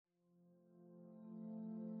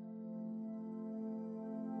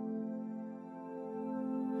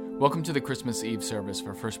Welcome to the Christmas Eve service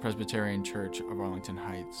for First Presbyterian Church of Arlington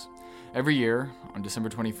Heights. Every year, on December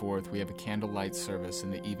 24th, we have a candlelight service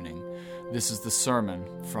in the evening. This is the sermon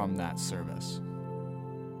from that service.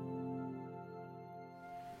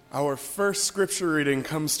 Our first scripture reading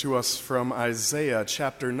comes to us from Isaiah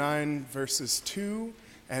chapter 9, verses 2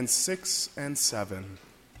 and 6 and 7.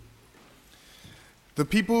 The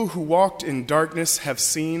people who walked in darkness have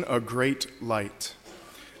seen a great light.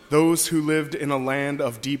 Those who lived in a land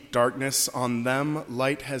of deep darkness, on them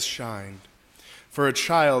light has shined. For a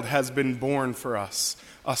child has been born for us,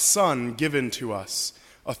 a son given to us.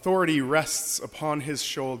 Authority rests upon his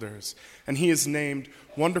shoulders, and he is named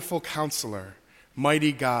Wonderful Counselor,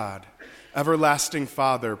 Mighty God, Everlasting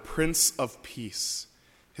Father, Prince of Peace.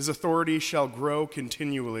 His authority shall grow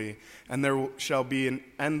continually, and there shall be an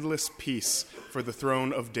endless peace for the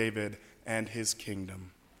throne of David and his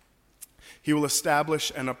kingdom. He will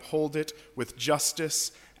establish and uphold it with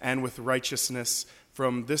justice and with righteousness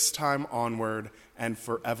from this time onward and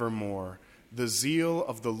forevermore. The zeal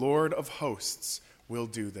of the Lord of hosts will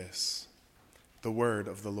do this. The word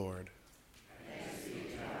of the Lord. Thanks be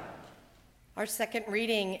to God. Our second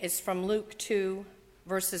reading is from Luke 2,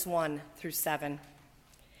 verses 1 through 7.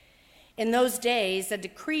 In those days, a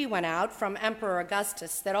decree went out from Emperor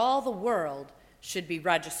Augustus that all the world should be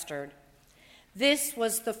registered. This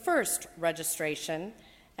was the first registration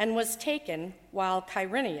and was taken while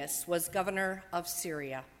Quirinius was governor of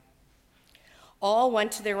Syria. All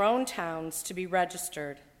went to their own towns to be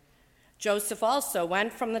registered. Joseph also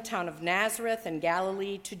went from the town of Nazareth in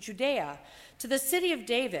Galilee to Judea, to the city of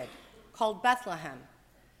David, called Bethlehem,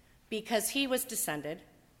 because he was descended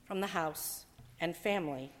from the house and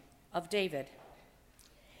family of David.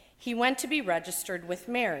 He went to be registered with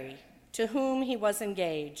Mary, to whom he was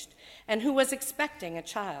engaged, and who was expecting a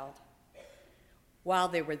child. While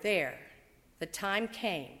they were there, the time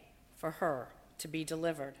came for her to be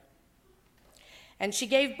delivered. And she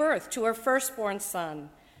gave birth to her firstborn son,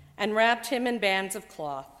 and wrapped him in bands of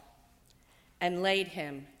cloth, and laid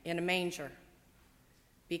him in a manger,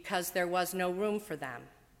 because there was no room for them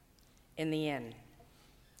in the inn.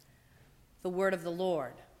 The word of the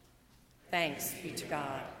Lord. Thanks be to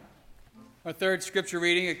God. Our third scripture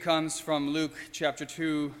reading, it comes from Luke chapter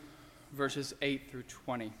 2, verses 8 through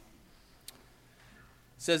 20. It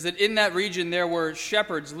says that in that region there were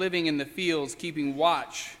shepherds living in the fields, keeping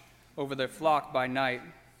watch over their flock by night.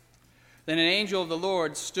 Then an angel of the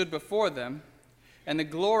Lord stood before them, and the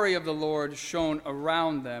glory of the Lord shone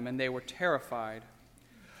around them, and they were terrified.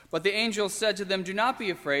 But the angel said to them, "Do not be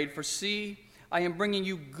afraid, for see, I am bringing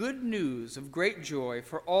you good news of great joy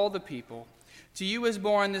for all the people. To you is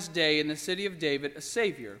born this day in the city of David a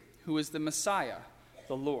Savior, who is the Messiah,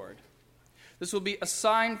 the Lord. This will be a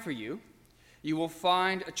sign for you. You will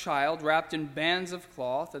find a child wrapped in bands of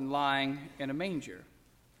cloth and lying in a manger."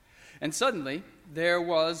 And suddenly there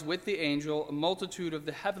was with the angel a multitude of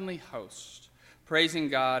the heavenly host, praising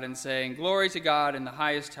God and saying, "Glory to God in the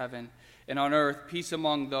highest heaven, and on earth peace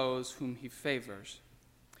among those whom he favors."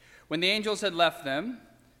 When the angels had left them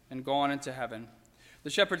and gone into heaven, the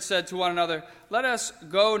shepherds said to one another, "Let us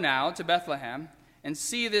go now to Bethlehem and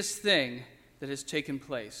see this thing that has taken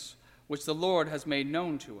place, which the Lord has made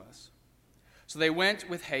known to us." So they went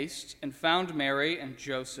with haste and found Mary and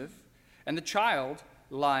Joseph and the child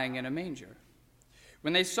lying in a manger.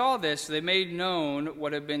 When they saw this, they made known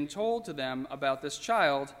what had been told to them about this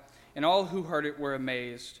child, and all who heard it were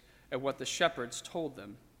amazed at what the shepherds told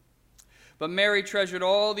them. But Mary treasured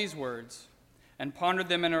all these words and pondered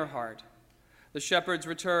them in her heart. The shepherds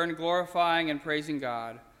returned, glorifying and praising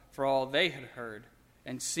God for all they had heard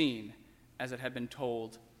and seen as it had been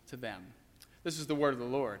told to them. This is the word of the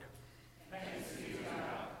Lord. Thanks be to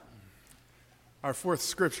God. Our fourth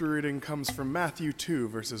scripture reading comes from Matthew 2,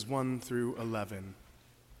 verses 1 through 11.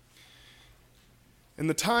 In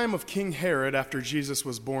the time of King Herod, after Jesus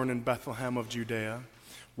was born in Bethlehem of Judea,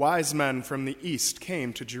 wise men from the east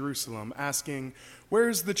came to Jerusalem, asking, "Where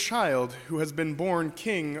is the child who has been born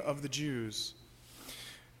King of the Jews?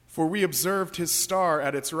 For we observed his star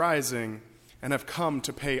at its rising and have come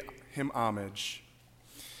to pay him homage."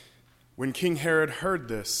 When King Herod heard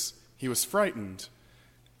this, he was frightened,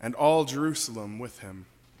 and all Jerusalem with him.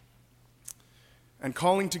 And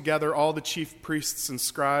calling together all the chief priests and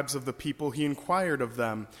scribes of the people, he inquired of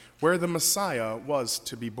them where the Messiah was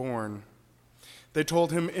to be born. They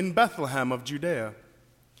told him, "In Bethlehem of Judea.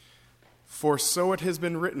 For so it has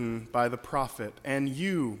been written by the prophet, 'And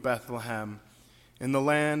you, Bethlehem, in the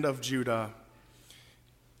land of Judah,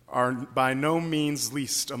 are by no means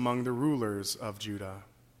least among the rulers of Judah.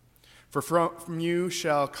 For from you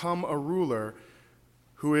shall come a ruler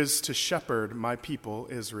who is to shepherd my people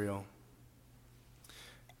Israel."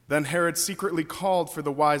 Then Herod secretly called for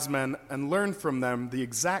the wise men and learned from them the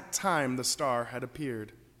exact time the star had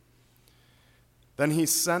appeared. Then he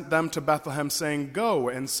sent them to Bethlehem, saying, "Go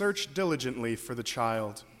and search diligently for the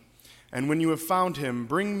child. And when you have found him,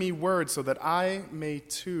 bring me word so that I may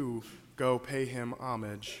too go pay him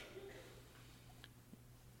homage."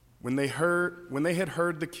 When they had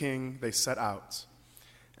heard the king, they set out.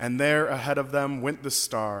 And there ahead of them went the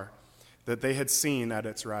star that they had seen at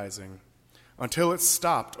its rising, until it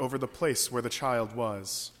stopped over the place where the child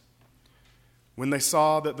was. When they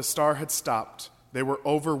saw that the star had stopped, they were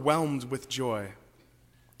overwhelmed with joy.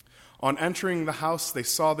 On entering the house, they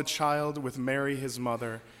saw the child with Mary his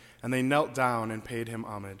mother, and they knelt down and paid him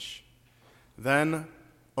homage. Then,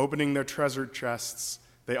 opening their treasure chests,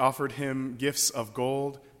 they offered him gifts of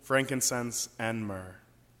gold, frankincense, and myrrh.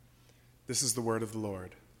 This is the word of the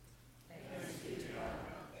Lord.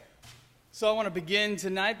 So I want to begin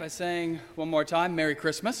tonight by saying one more time, Merry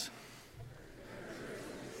Christmas.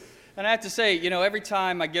 And I have to say, every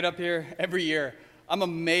time I get up here, every year, I'm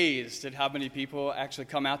amazed at how many people actually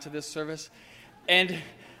come out to this service. And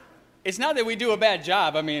it's not that we do a bad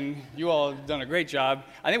job. I mean, you all have done a great job.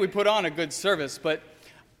 I think we put on a good service. But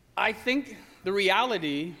I think the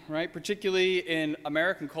reality, right, particularly in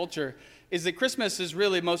American culture, is that Christmas is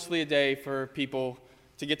really mostly a day for people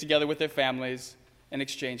to get together with their families and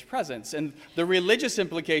exchange presents. And the religious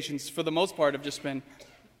implications, for the most part, have just been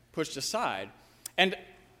pushed aside. And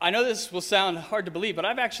I know this will sound hard to believe, but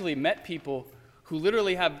I've actually met people who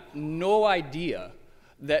literally have no idea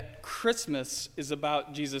that Christmas is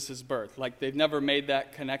about Jesus' birth. Like, they've never made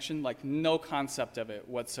that connection, like no concept of it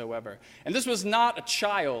whatsoever. And this was not a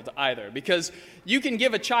child either, because you can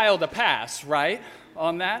give a child a pass, right,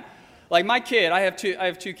 on that? Like my kid, I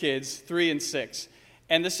have two kids, 3 and 6.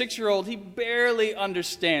 And the 6-year-old, he barely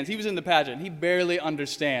understands. He was in the pageant. He barely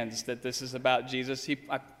understands that this is about Jesus. You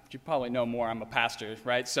probably know more. I'm a pastor,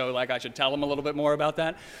 right? So, I should tell him a little bit more about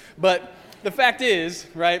that. But the fact is,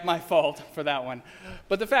 right, my fault for that one.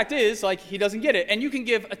 But the fact is, he doesn't get it. And you can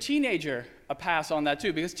give a teenager a pass on that,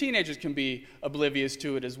 too, because teenagers can be oblivious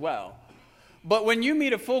to it as well. But when you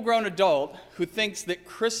meet a full-grown adult who thinks that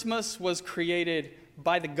Christmas was created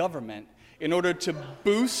by the government in order to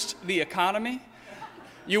boost the economy,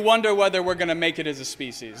 you wonder whether we're going to make it as a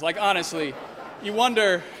species. Honestly, you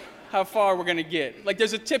wonder how far we're going to get.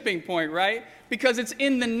 There's a tipping point, right? Because it's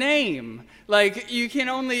in the name. You can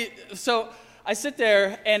only... So I sit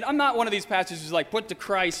there, and I'm not one of these pastors who's put the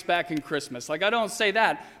Christ back in Christmas. I don't say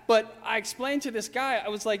that. But I explained to this guy, I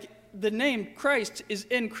was like, the name Christ is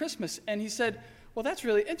in Christmas. And he said, well, that's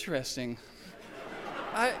really interesting.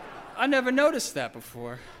 I never noticed that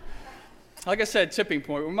before. Like I said, tipping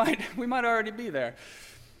point. We might already be there.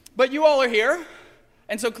 But you all are here,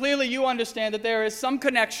 and so clearly you understand that there is some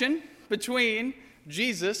connection between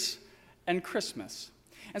Jesus and Christmas.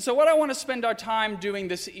 And so what I want to spend our time doing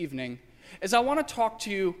this evening is I want to talk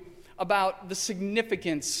to you about the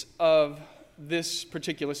significance of this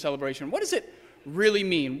particular celebration. What does it really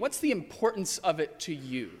mean? What's the importance of it to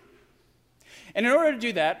you? And in order to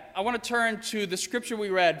do that, I want to turn to the scripture we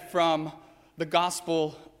read from the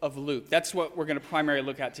Gospel of Luke. That's what we're going to primarily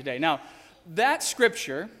look at today. Now, that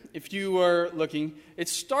scripture, if you were looking, it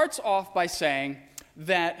starts off by saying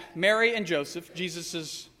that Mary and Joseph,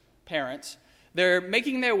 Jesus' parents, they're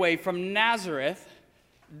making their way from Nazareth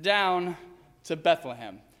down to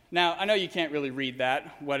Bethlehem. Now, I know you can't really read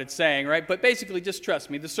that, what it's saying, right? But basically, just trust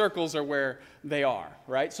me, the circles are where they are,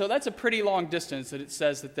 right? So that's a pretty long distance that it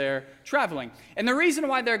says that they're traveling. And the reason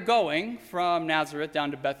why they're going from Nazareth down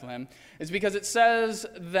to Bethlehem is because it says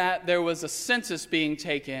that there was a census being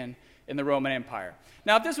taken in the Roman Empire.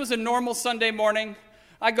 Now, if this was a normal Sunday morning,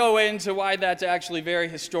 I go into why that's actually very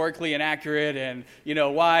historically inaccurate and,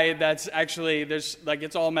 why that's actually,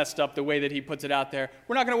 it's all messed up the way that he puts it out there.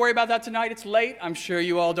 We're not going to worry about that tonight. It's late. I'm sure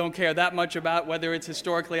you all don't care that much about whether it's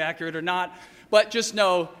historically accurate or not. But just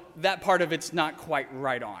know that part of it's not quite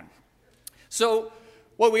right on. So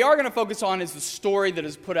what we are going to focus on is the story that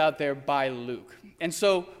is put out there by Luke. And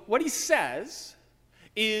so what he says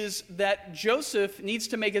is that Joseph needs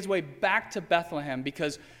to make his way back to Bethlehem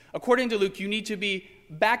because, according to Luke, you need to be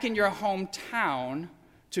back in your hometown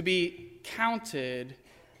to be counted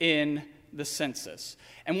in the census.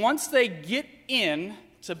 And once they get in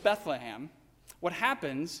to Bethlehem, what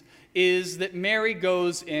happens is that Mary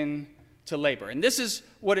goes into labor. And this is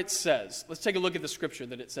what it says. Let's take a look at the scripture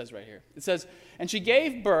that it says right here. It says, "And she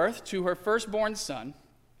gave birth to her firstborn son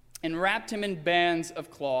and wrapped him in bands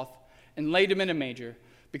of cloth and laid him in a manger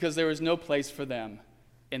because there was no place for them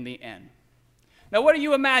in the inn." Now, what do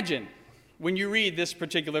you imagine when you read this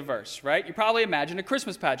particular verse, right? You probably imagine a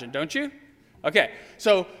Christmas pageant, don't you? Okay,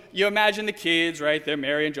 so you imagine the kids, right? They're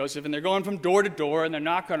Mary and Joseph, and they're going from door to door, and they're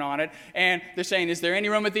knocking on it, and they're saying, is there any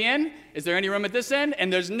room at the inn? Is there any room at this end?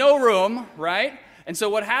 And there's no room, right? And so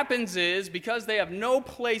what happens is, because they have no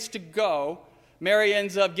place to go, Mary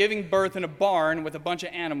ends up giving birth in a barn with a bunch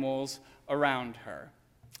of animals around her.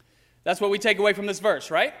 That's what we take away from this verse,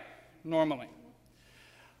 right? Normally.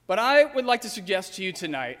 But I would like to suggest to you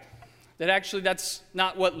tonight that actually that's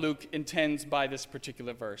not what Luke intends by this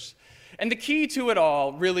particular verse. And the key to it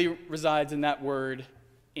all really resides in that word,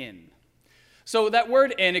 inn. So that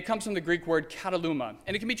word inn, it comes from the Greek word kataluma,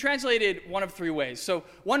 and it can be translated one of three ways. So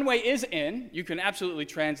one way is inn. You can absolutely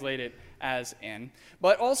translate it as inn.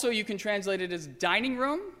 But also you can translate it as dining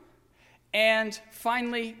room, and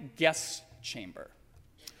finally, guest chamber.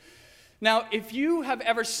 Now, if you have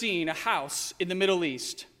ever seen a house in the Middle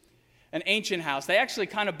East, an ancient house, they actually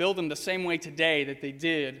kind of build them the same way today that they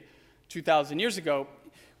did 2,000 years ago.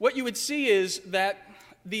 What you would see is that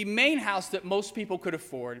the main house that most people could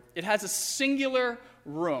afford, it has a singular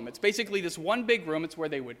room. It's basically this one big room. It's where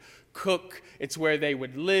they would cook. It's where they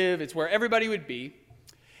would live. It's where everybody would be.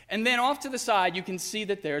 And then off to the side, you can see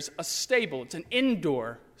that there's a stable. It's an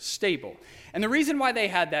indoor stable. And the reason why they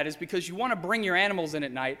had that is because you want to bring your animals in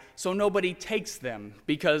at night so nobody takes them,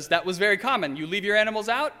 because that was very common. You leave your animals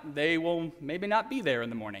out, they will maybe not be there in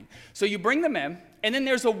the morning. So you bring them in, and then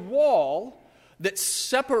there's a wall that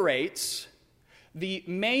separates the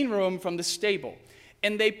main room from the stable.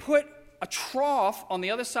 And they put a trough on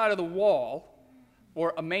the other side of the wall,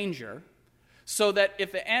 or a manger, so that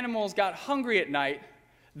if the animals got hungry at night,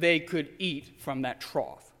 they could eat from that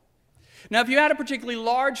trough. Now, if you had a particularly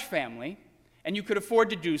large family, and you could afford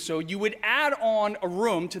to do so, you would add on a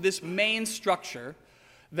room to this main structure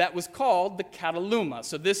that was called the kataluma.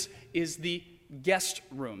 So this is the guest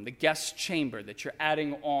room, the guest chamber that you're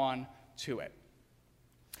adding on to it.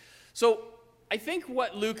 So I think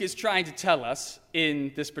what Luke is trying to tell us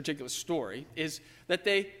in this particular story is that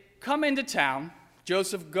they come into town,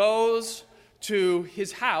 Joseph goes to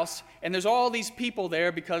his house, and there's all these people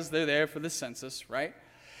there because they're there for the census, right?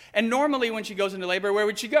 And normally when she goes into labor, where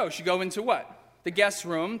would she go? She'd go into what? The guest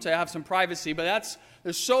room to have some privacy, but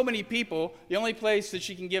there's so many people, the only place that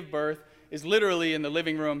she can give birth is literally in the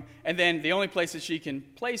living room, and then the only place that she can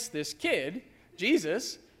place this kid,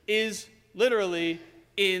 Jesus, is literally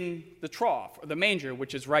in the trough, or the manger,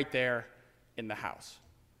 which is right there in the house.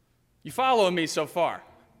 You following me so far?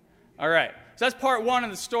 All right. So that's part one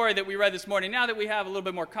of the story that we read this morning. Now that we have a little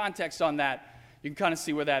bit more context on that, you can kind of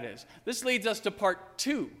see where that is. This leads us to part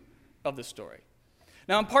two of the story.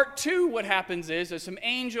 Now, in part two, what happens is there's some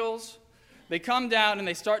angels. They come down and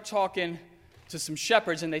they start talking to some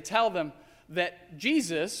shepherds, and they tell them that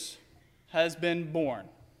Jesus has been born.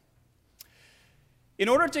 In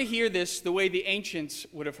order to hear this the way the ancients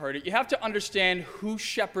would have heard it, you have to understand who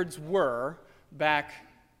shepherds were back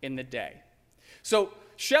in the day. So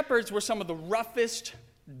shepherds were some of the roughest,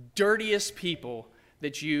 dirtiest people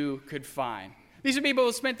that you could find. These are people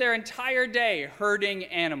who spent their entire day herding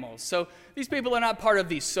animals. So these people are not part of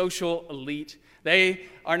the social elite. They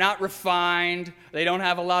are not refined. They don't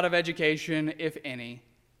have a lot of education, if any.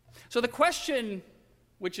 So the question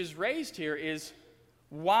which is raised here is,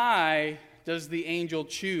 why does the angel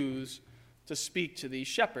choose to speak to these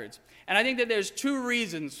shepherds? And I think that there's two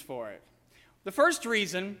reasons for it. The first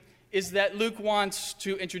reason is that Luke wants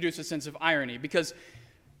to introduce a sense of irony, because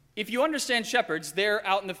if you understand shepherds, they're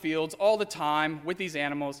out in the fields all the time with these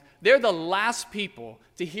animals. They're the last people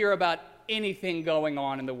to hear about anything going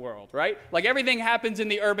on in the world, right? Like everything happens in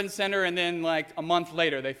the urban center, and then like a month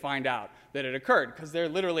later they find out that it occurred, because they're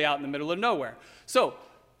literally out in the middle of nowhere. So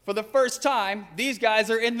for the first time, these guys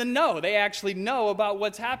are in the know. They actually know about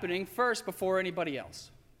what's happening first before anybody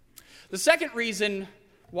else. The second reason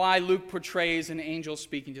why Luke portrays an angel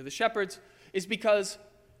speaking to the shepherds is because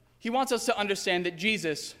he wants us to understand that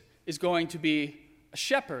Jesus is going to be a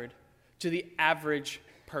shepherd to the average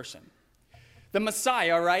person. The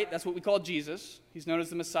Messiah, right? That's what we call Jesus. He's known as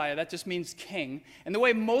the Messiah. That just means king. And the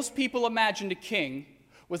way most people imagined a king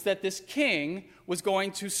was that this king was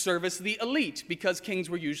going to service the elite, because kings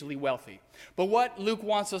were usually wealthy. But what Luke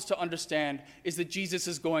wants us to understand is that Jesus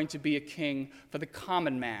is going to be a king for the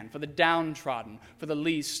common man, for the downtrodden, for the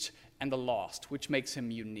least and the lost, which makes him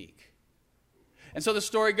unique. And so the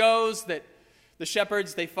story goes that the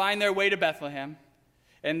shepherds, they find their way to Bethlehem,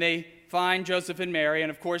 and they find Joseph and Mary, and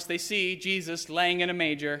of course they see Jesus laying in a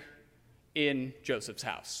manger in Joseph's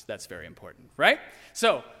house. That's very important, right?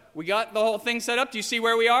 So we got the whole thing set up. Do you see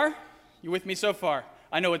where we are? You with me so far?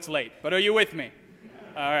 I know it's late, but are you with me?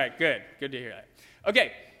 All right, good. Good to hear that.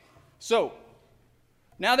 Okay, So,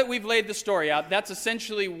 now that we've laid the story out, that's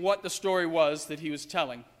essentially what the story was that he was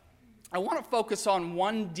telling. I want to focus on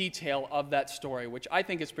one detail of that story, which I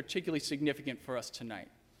think is particularly significant for us tonight.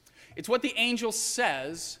 It's what the angel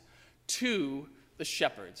says to the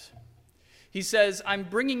shepherds. He says, I'm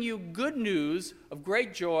bringing you good news of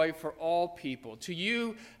great joy for all people. To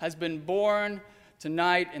you has been born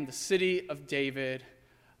tonight in the city of David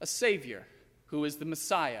a Savior, who is the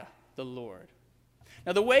Messiah, the Lord.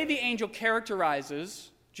 Now, the way the angel characterizes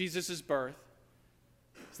Jesus' birth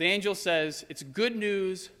is the angel says it's good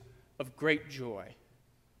news of great joy.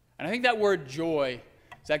 And I think that word joy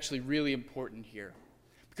is actually really important here,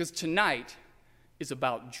 because tonight is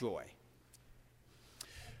about joy.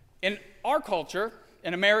 In our culture,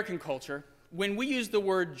 in American culture, when we use the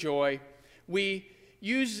word joy, we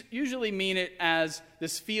usually mean it as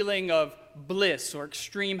this feeling of bliss or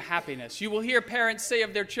extreme happiness. You will hear parents say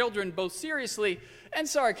of their children, both seriously and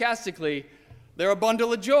sarcastically, they're a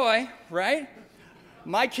bundle of joy, right?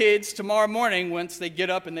 My kids, tomorrow morning, once they get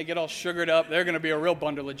up and they get all sugared up, they're going to be a real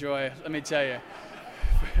bundle of joy, let me tell you.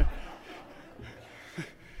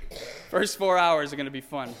 First 4 hours are going to be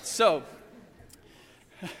fun. So,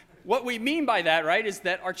 what we mean by that, right, is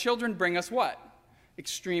that our children bring us what?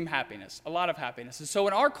 Extreme happiness, a lot of happiness. And so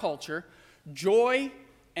in our culture, joy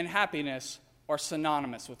and happiness are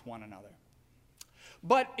synonymous with one another.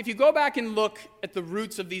 But if you go back and look at the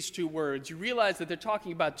roots of these two words, you realize that they're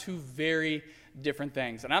talking about two very different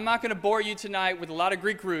things. And I'm not going to bore you tonight with a lot of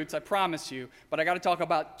Greek roots, I promise you, but I got to talk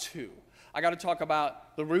about two. I got to talk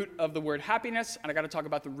about the root of the word happiness, and I got to talk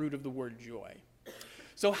about the root of the word joy.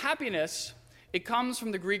 So happiness, it comes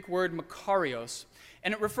from the Greek word makarios,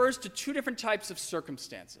 and it refers to two different types of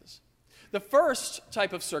circumstances. The first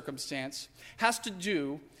type of circumstance has to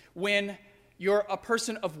do when you're a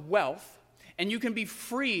person of wealth, and you can be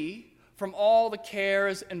free from all the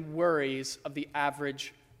cares and worries of the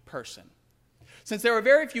average person. Since there were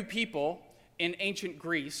very few people in ancient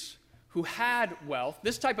Greece who had wealth,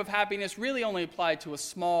 this type of happiness really only applied to a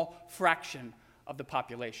small fraction of the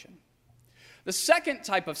population. The second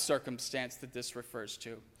type of circumstance that this refers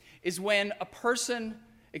to is when a person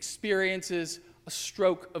experiences a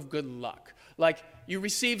stroke of good luck. Like you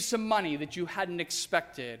received some money that you hadn't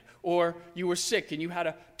expected, or you were sick and you had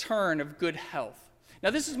a turn of good health. Now,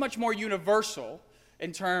 this is much more universal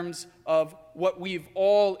in terms of what we've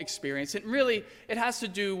all experienced. And really, it has to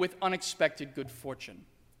do with unexpected good fortune.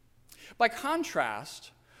 By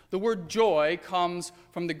contrast, the word joy comes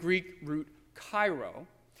from the Greek root kairo,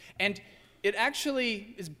 and it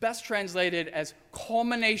actually is best translated as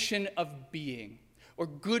culmination of being, or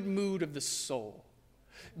good mood of the soul.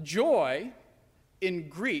 Joy, in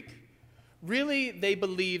Greek, really they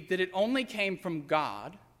believed that it only came from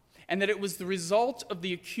God, and that it was the result of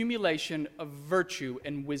the accumulation of virtue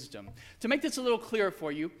and wisdom. To make this a little clearer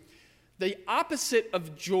for you, the opposite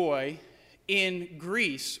of joy in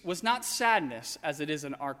Greece was not sadness, as it is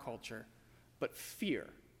in our culture, but fear.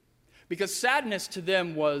 Because sadness to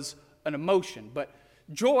them was an emotion, but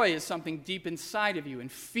joy is something deep inside of you,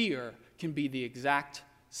 and fear can be the exact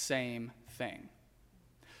same thing.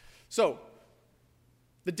 So,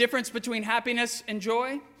 the difference between happiness and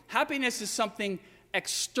joy? Happiness is something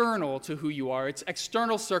external to who you are. It's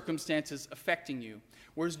external circumstances affecting you.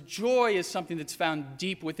 Whereas joy is something that's found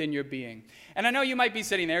deep within your being. And I know you might be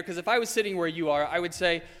sitting there, because if I was sitting where you are, I would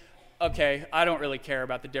say, okay, I don't really care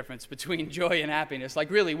about the difference between joy and happiness.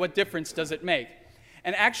 Like, really, what difference does it make?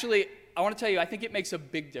 And actually, I want to tell you, I think it makes a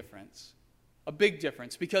big difference. A big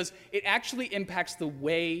difference, because it actually impacts the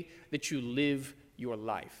way that you live your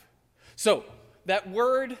life. So, that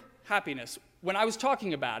word happiness, when I was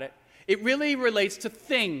talking about it, it really relates to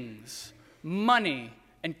things, money,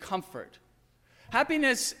 and comfort.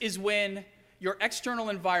 Happiness is when your external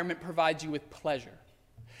environment provides you with pleasure.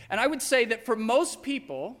 And I would say that for most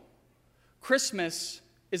people, Christmas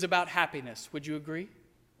is about happiness. Would you agree?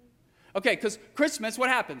 Okay, because Christmas, what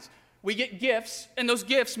happens? We get gifts, and those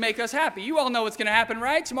gifts make us happy. You all know what's going to happen,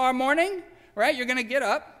 right? Tomorrow morning, right? You're going to get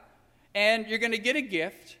up, and you're going to get a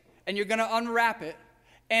gift, and you're going to unwrap it.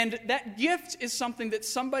 And that gift is something that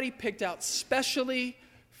somebody picked out specially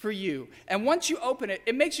for you. And once you open it,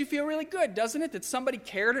 it makes you feel really good, doesn't it? That somebody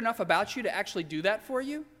cared enough about you to actually do that for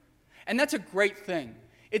you. And that's a great thing.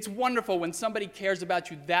 It's wonderful when somebody cares about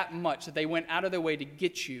you that much that they went out of their way to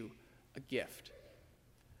get you a gift.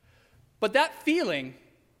 But that feeling,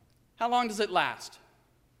 how long does it last?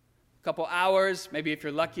 A couple hours, maybe if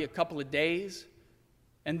you're lucky, a couple of days.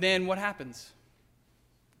 And then what happens?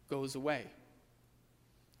 It goes away.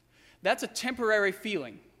 That's a temporary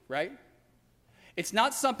feeling, right? It's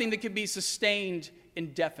not something that can be sustained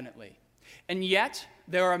indefinitely. And yet,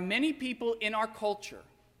 there are many people in our culture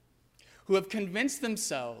who have convinced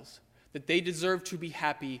themselves that they deserve to be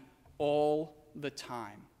happy all the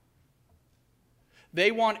time.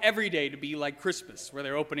 They want every day to be like Christmas, where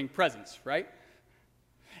they're opening presents, right?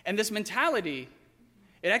 And this mentality,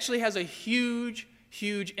 it actually has a huge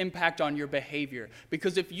impact on your behavior.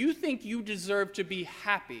 Because if you think you deserve to be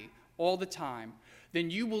happy all the time, then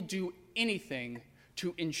you will do anything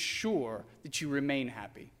to ensure that you remain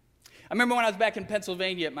happy. I remember when I was back in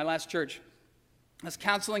Pennsylvania at my last church, I was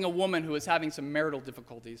counseling a woman who was having some marital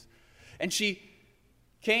difficulties. And she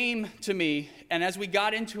came to me, and as we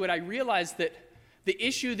got into it, I realized that the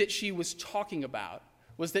issue that she was talking about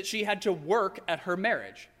was that she had to work at her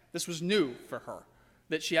marriage. This was new for her,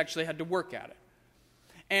 that she actually had to work at it.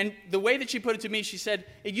 And the way that she put it to me, she said,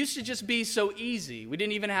 it used to just be so easy. We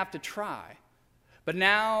didn't even have to try. But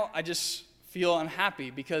now I just feel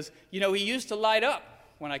unhappy because, he used to light up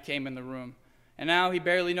when I came in the room. And now he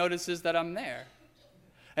barely notices that I'm there.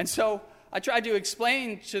 And so I tried to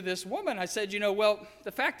explain to this woman, I said, well,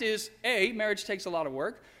 the fact is, A, marriage takes a lot of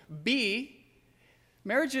work. B,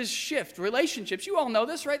 marriages shift. Relationships, you all know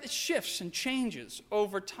this, right? It shifts and changes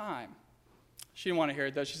over time. She didn't want to hear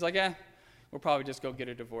it, though. She's like, we'll probably just go get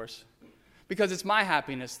a divorce because it's my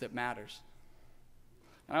happiness that matters.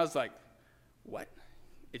 And I was like, what?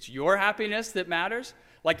 It's your happiness that matters?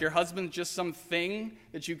 Like your husband's just some thing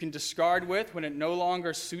that you can discard with when it no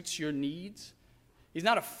longer suits your needs? He's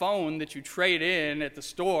not a phone that you trade in at the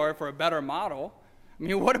store for a better model. I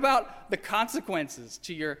mean, what about the consequences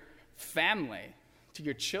to your family, to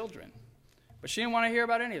your children? But she didn't want to hear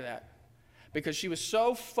about any of that because she was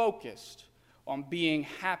so focused on being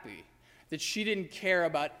happy that she didn't care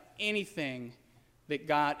about anything that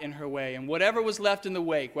got in her way. And whatever was left in the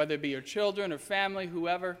wake, whether it be her children or family,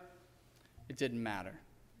 whoever, it didn't matter.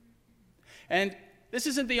 And this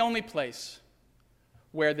isn't the only place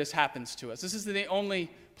where this happens to us. This isn't the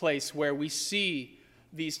only place where we see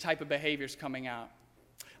these type of behaviors coming out.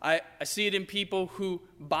 I see it in people who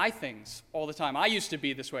buy things all the time. I used to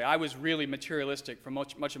be this way. I was really materialistic for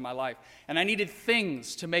much of my life. And I needed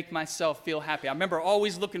things to make myself feel happy. I remember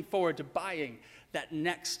always looking forward to buying that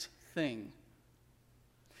next thing.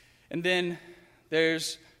 And then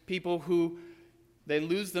there's people who, they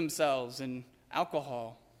lose themselves in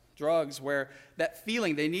alcohol, drugs, where that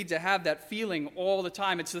feeling, they need to have that feeling all the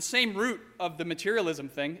time. It's the same root of the materialism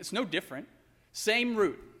thing. It's no different. Same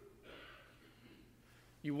root.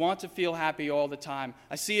 You want to feel happy all the time.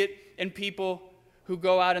 I see it in people who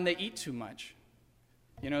go out and they eat too much.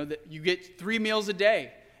 That you get 3 meals a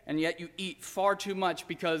day, and yet you eat far too much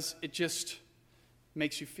because it just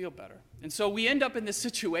makes you feel better. And so we end up in this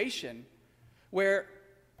situation where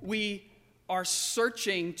we are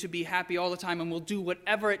searching to be happy all the time, and we'll do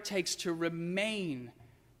whatever it takes to remain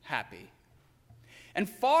happy. And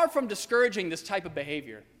far from discouraging this type of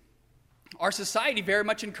behavior, our society very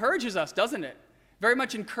much encourages us, doesn't it? Very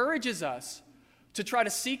much encourages us to try to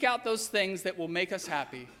seek out those things that will make us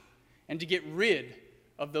happy and to get rid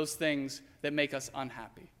of those things that make us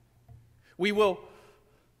unhappy. We will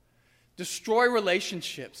destroy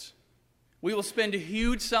relationships. We will spend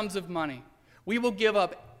huge sums of money. We will give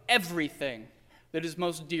up everything that is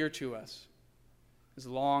most dear to us as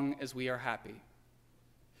long as we are happy.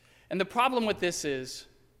 And the problem with this is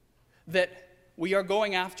that we are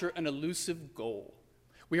going after an elusive goal.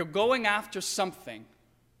 We are going after something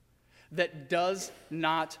that does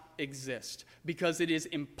not exist because it is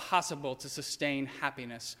impossible to sustain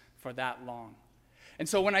happiness for that long. And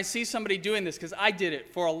so when I see somebody doing this, because I did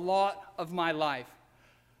it for a lot of my life,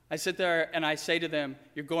 I sit there and I say to them,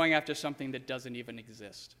 you're going after something that doesn't even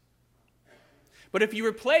exist. But if you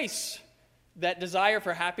replace that desire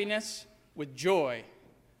for happiness with joy,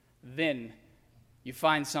 then you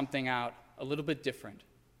find something out a little bit different.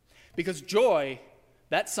 Because joy,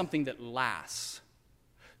 that's something that lasts.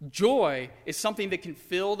 Joy is something that can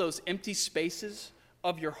fill those empty spaces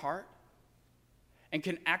of your heart and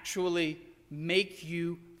can actually make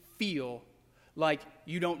you feel like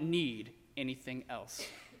you don't need anything else.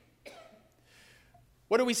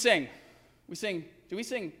 What do we sing? Do we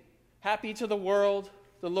sing, happy to the world,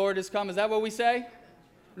 the Lord has come? Is that what we say?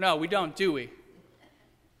 No, we don't, do we?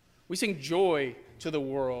 We sing joy to the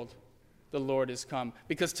world, the Lord has come.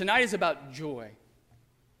 Because tonight is about joy.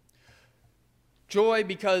 Joy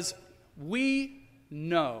because we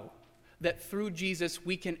know that through Jesus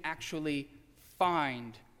we can actually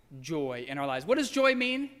find joy in our lives. What does joy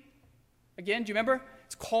mean? Again, do you remember?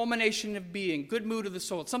 It's culmination of being, good mood of the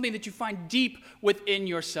soul. It's something that you find deep within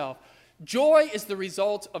yourself. Joy is the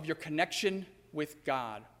result of your connection with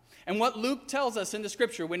God. And what Luke tells us in the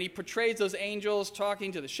scripture when he portrays those angels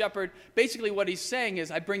talking to the shepherd, basically what he's saying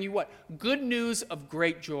is, I bring you what? Good news of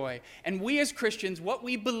great joy. And we as Christians, what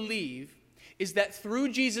we believe is that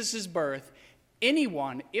through Jesus' birth,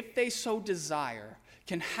 anyone, if they so desire,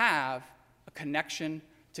 can have a connection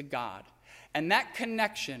to God. And that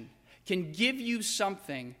connection can give you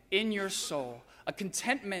something in your soul, a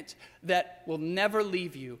contentment that will never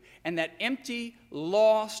leave you, and that empty,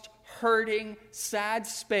 lost, hurting, sad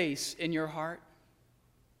space in your heart,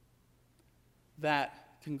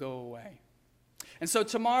 that can go away. And so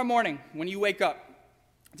tomorrow morning, when you wake up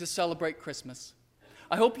to celebrate Christmas,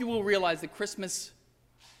 I hope you will realize that Christmas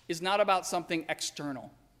is not about something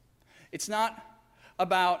external. It's not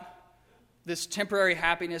about this temporary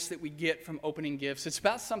happiness that we get from opening gifts. It's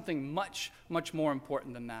about something much, much more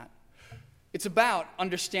important than that. It's about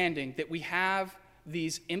understanding that we have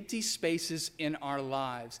these empty spaces in our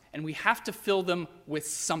lives, and we have to fill them with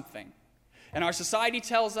something. And our society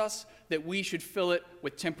tells us that we should fill it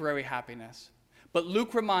with temporary happiness. But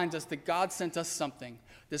Luke reminds us that God sent us something,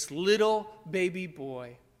 this little baby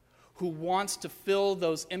boy who wants to fill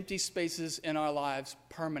those empty spaces in our lives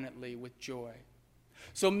permanently with joy.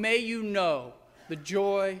 So may you know the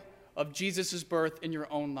joy of Jesus' birth in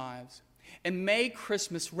your own lives. And may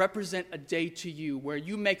Christmas represent a day to you where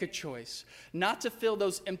you make a choice not to fill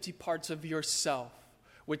those empty parts of yourself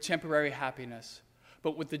with temporary happiness,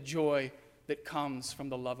 but with the joy that comes from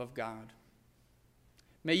the love of God.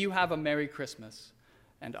 May you have a Merry Christmas,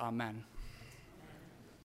 and Amen.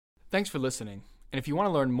 Thanks for listening. And if you want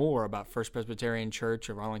to learn more about First Presbyterian Church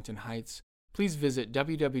of Arlington Heights, please visit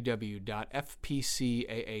www.fpcah.org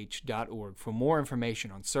for more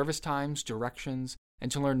information on service times, directions,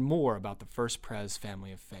 and to learn more about the First Pres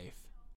family of faith.